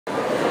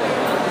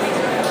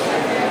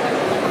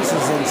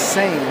This is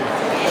insane.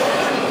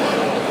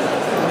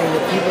 I mean,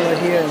 the people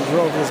are here in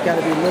droves. There's got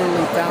to be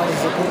literally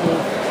thousands of people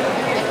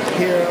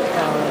here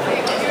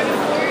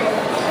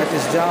at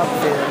this job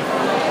fair.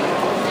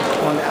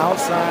 On the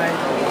outside,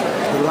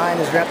 the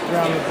line is wrapped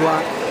around the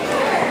block.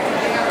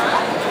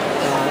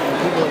 And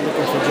people are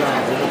looking for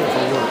jobs. They're looking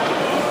for work.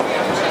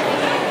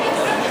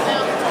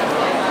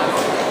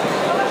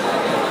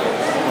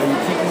 Are you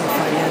keeping the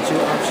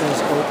financial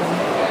options open?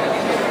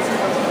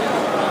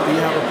 Do you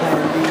have a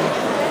plan B?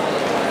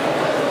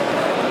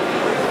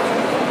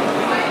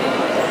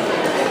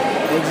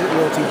 Exit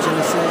Realty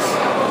Genesis.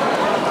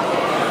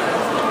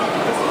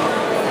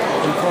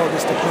 We call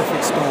this the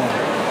perfect storm.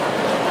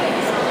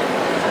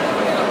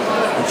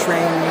 We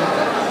train you,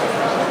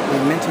 we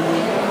mentor you,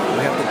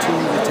 we have the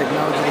tools, the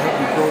technology to help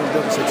you grow and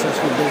build a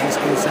successful business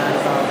inside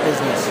of our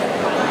business.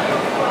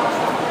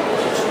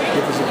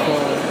 Give us a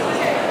call,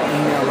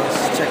 email us,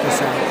 check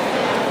us out,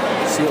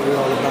 see what we're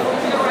all about,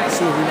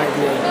 see if we might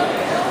be a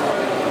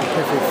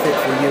perfect fit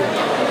for you.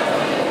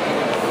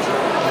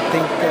 I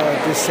think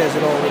this says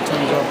it all in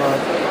terms of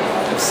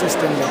the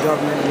system, the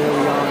government, where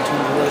we are in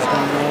terms of what's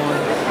going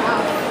on.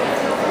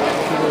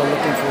 People are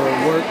looking for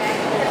work.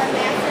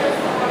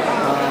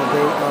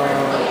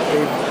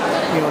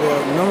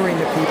 They're numbering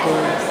the people.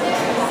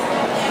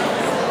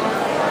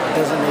 It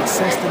doesn't make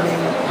sense to me,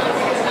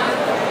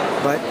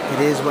 but it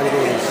is what it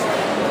is.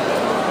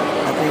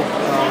 I think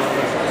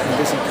in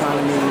this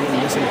economy,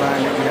 in this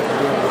environment, you have to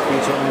be able to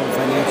create your own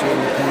financial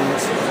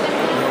independence,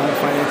 your own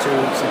financial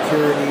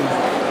security,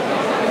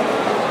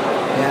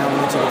 now and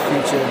into the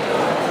future,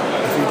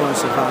 if you're going to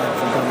survive, if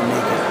you're going to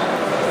make it.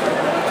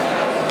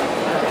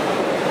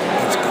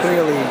 It's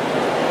clearly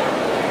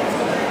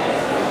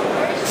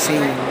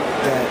seen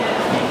that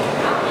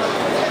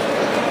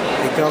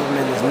the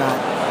government is not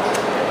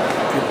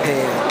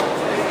prepared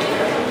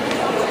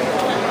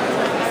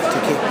to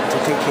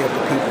take care of the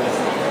people.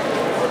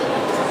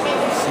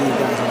 See you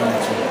guys on the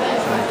next one.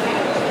 Bye.